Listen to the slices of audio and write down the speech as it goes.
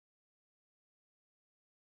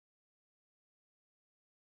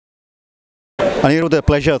Anirudh, a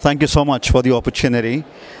pleasure. Thank you so much for the opportunity.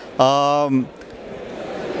 Um,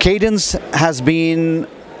 Cadence has been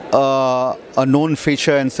a known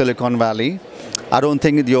feature in Silicon Valley. I don't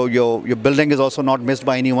think your building is also not missed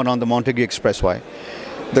by anyone on the Montague Expressway.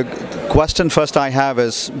 The question first I have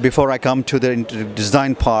is, before I come to the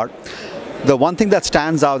design part, the one thing that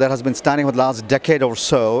stands out, that has been standing for the last decade or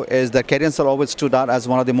so, is that Cadence has always stood out as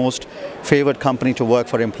one of the most favored company to work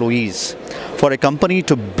for employees. For a company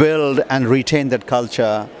to build and retain that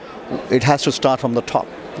culture, it has to start from the top,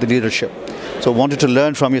 the leadership. So I wanted to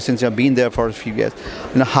learn from you, since you've been there for a few years.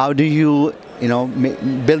 How do you,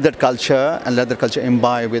 build that culture and let that culture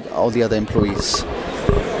imbibe with all the other employees?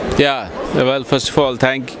 Yeah, well, first of all,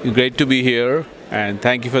 great to be here, and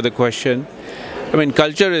thank you for the question. I mean,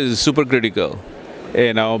 culture is super critical,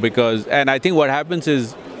 because, and I think what happens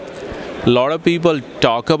is a lot of people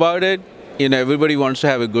talk about it, everybody wants to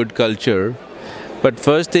have a good culture, but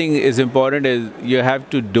first thing is important is you have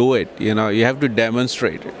to do it, you have to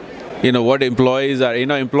demonstrate it. What employees are,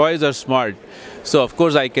 employees are smart. So of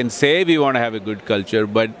course I can say we want to have a good culture,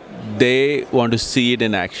 but they want to see it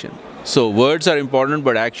in action. So words are important,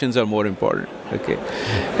 but actions are more important, okay?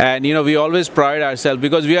 And we always pride ourselves,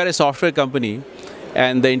 because we are a software company,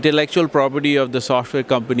 and the intellectual property of the software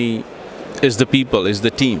company is the people, is the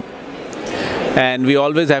team. And we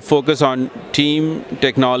always have focus on team,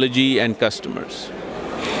 technology, and customers.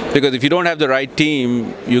 Because if you don't have the right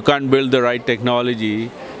team, you can't build the right technology,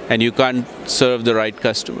 and you can't serve the right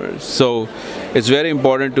customers. So it's very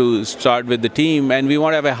important to start with the team, and we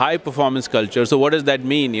want to have a high performance culture. So what does that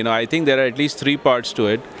mean? I think there are at least three parts to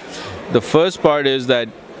it. The first part is that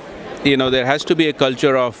there has to be a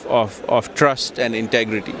culture of trust and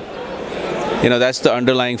integrity. That's the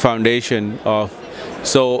underlying foundation of,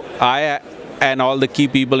 so I and all the key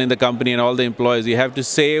people in the company and all the employees, you have to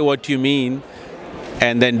say what you mean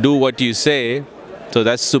and then do what you say. So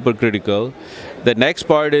that's super critical. The next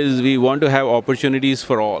part is we want to have opportunities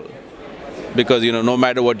for all. Because no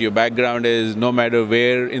matter what your background is, no matter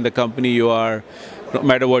where in the company you are, no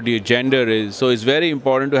matter what your gender is, so it's very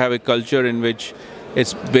important to have a culture in which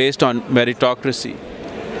it's based on meritocracy,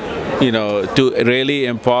 to really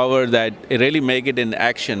empower that, really make it in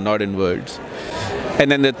action, not in words. And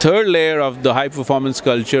then the third layer of the high performance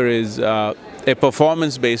culture is a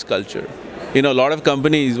performance-based culture. A lot of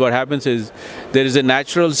companies, what happens is there is a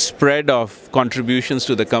natural spread of contributions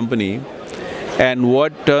to the company, and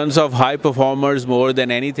what turns off high performers more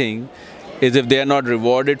than anything is if they are not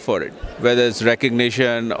rewarded for it, whether it's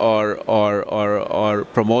recognition or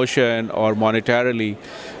promotion or monetarily.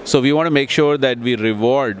 So we want to make sure that we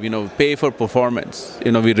reward, pay for performance.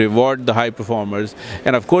 We reward the high performers,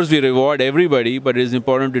 and of course we reward everybody, but it is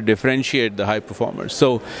important to differentiate the high performers.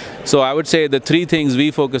 So I would say the three things we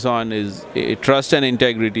focus on is trust and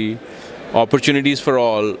integrity, opportunities for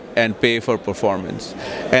all, and pay for performance.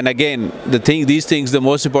 And again, these things, the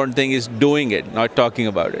most important thing is doing it, not talking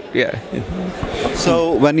about it. Yeah.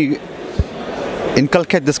 So when you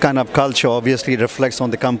inculcate this kind of culture, obviously it reflects on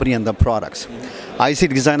the company and the products. IC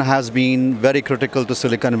design has been very critical to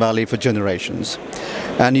Silicon Valley for generations.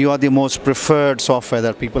 And you are the most preferred software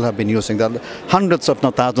that people have been using. There are hundreds, if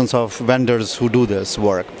not thousands, of vendors who do this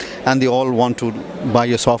work, and they all want to buy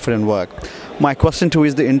your software and work. My question to you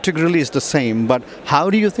is, the integrally is the same, but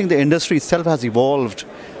how do you think the industry itself has evolved,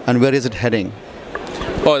 and where is it heading?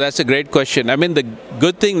 Oh, that's a great question. I mean, the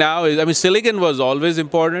good thing now is, silicon was always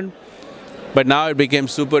important, but now it became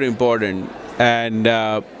super important,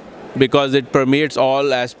 and because it permeates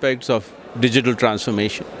all aspects of digital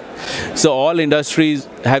transformation. So all industries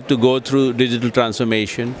have to go through digital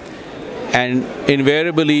transformation, and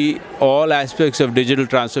invariably all aspects of digital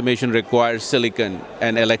transformation require silicon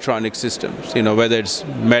and electronic systems, whether it's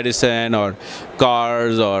medicine or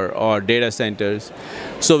cars or data centers.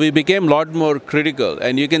 So we became a lot more critical,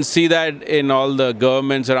 and you can see that in all the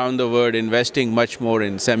governments around the world investing much more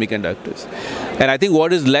in semiconductors. And I think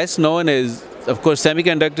what is less known is, of course,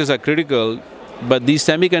 semiconductors are critical, but these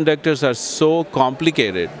semiconductors are so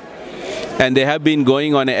complicated, and they have been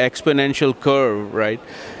going on an exponential curve, right?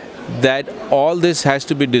 That all this has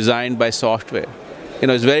to be designed by software.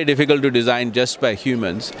 It's very difficult to design just by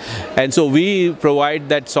humans. And so we provide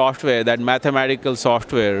that software, that mathematical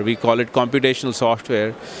software, we call it computational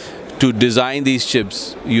software, to design these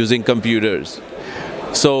chips using computers.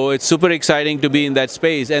 So it's super exciting to be in that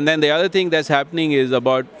space. And then the other thing that's happening is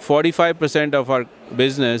about 45% of our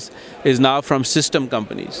business is now from system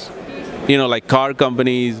companies. Like car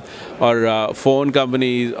companies or phone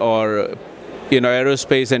companies or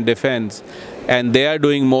aerospace and defense, and they are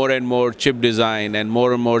doing more and more chip design and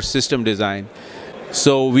more system design.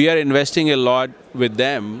 So we are investing a lot with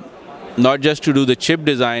them not just to do the chip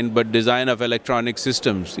design, but design of electronic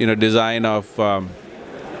systems, design of,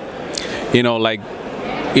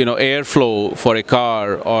 airflow for a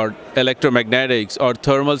car, or electromagnetics, or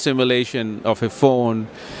thermal simulation of a phone,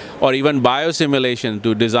 or even biosimulation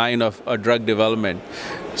to design of a drug development.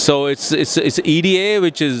 So it's EDA,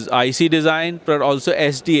 which is IC design, but also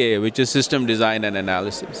SDA, which is system design and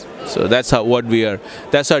analysis. So that's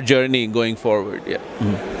that's our journey going forward. Yeah.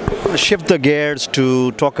 Mm-hmm. Shift the gears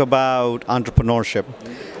to talk about entrepreneurship.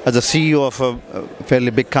 As a CEO of a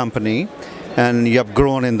fairly big company, and you have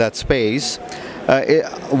grown in that space,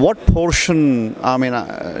 what portion, I mean,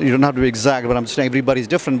 you don't have to be exact, but I'm saying everybody's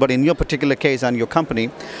different, but in your particular case and your company,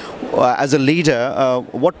 as a leader,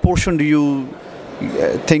 what portion do you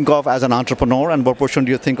think of as an entrepreneur, and what portion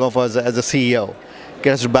do you think of as a CEO?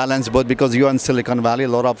 Get us to balance both, because you are in Silicon Valley, a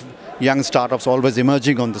lot of young startups always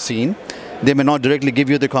emerging on the scene. They may not directly give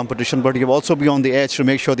you the competition, but you also be on the edge to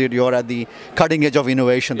make sure that you're at the cutting edge of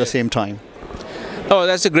innovation at the same time. Oh,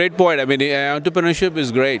 that's a great point. I mean, entrepreneurship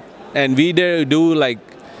is great. And we do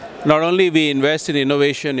not only we invest in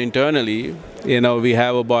innovation internally, we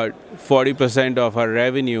have about 40% of our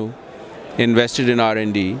revenue invested in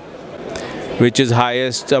R&D, which is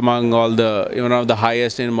highest among all the, the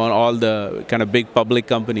highest among all the kind of big public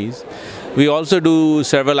companies. We also do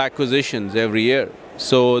several acquisitions every year.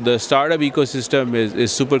 So the startup ecosystem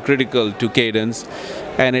is super critical to Cadence,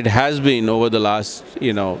 and it has been over the last,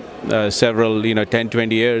 several, 10,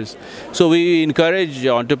 20 years. So we encourage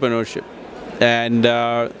entrepreneurship. And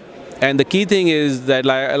the key thing is that,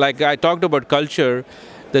 like I talked about culture,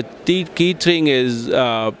 the key thing is,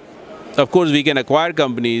 of course, we can acquire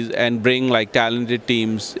companies and bring talented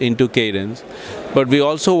teams into Cadence, but we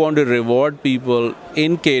also want to reward people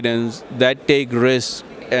in Cadence that take risks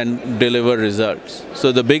and deliver results.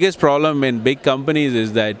 So the biggest problem in big companies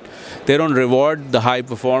is that they don't reward the high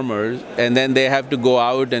performers, and then they have to go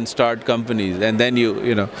out and start companies, and then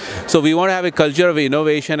So we want to have a culture of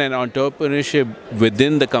innovation and entrepreneurship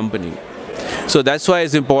within the company. So that's why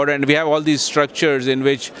it's important. We have all these structures in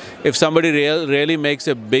which if somebody really makes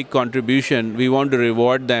a big contribution, we want to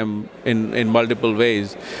reward them in multiple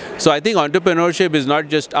ways. So I think entrepreneurship is not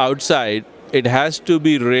just outside, it has to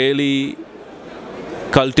be really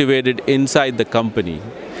cultivated inside the company,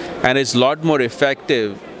 and it's a lot more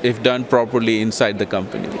effective if done properly inside the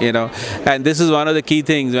company, and this is one of the key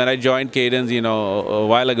things. When I joined Cadence, a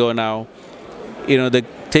while ago now, the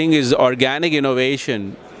thing is organic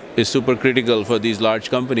innovation is super critical for these large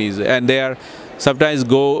companies, and they are sometimes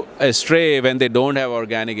go astray when they don't have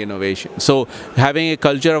organic innovation. So having a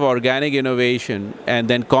culture of organic innovation and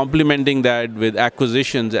then complementing that with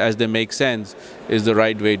acquisitions as they make sense is the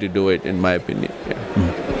right way to do it, in my opinion.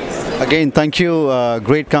 Yeah. Again, thank you.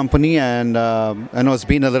 Great company, and I know it's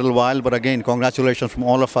been a little while, but again, congratulations from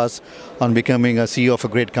all of us on becoming a CEO of a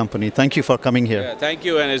great company. Thank you for coming here. Yeah, thank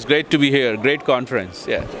you, and it's great to be here. Great conference.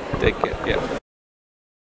 Yeah, take care. Yeah.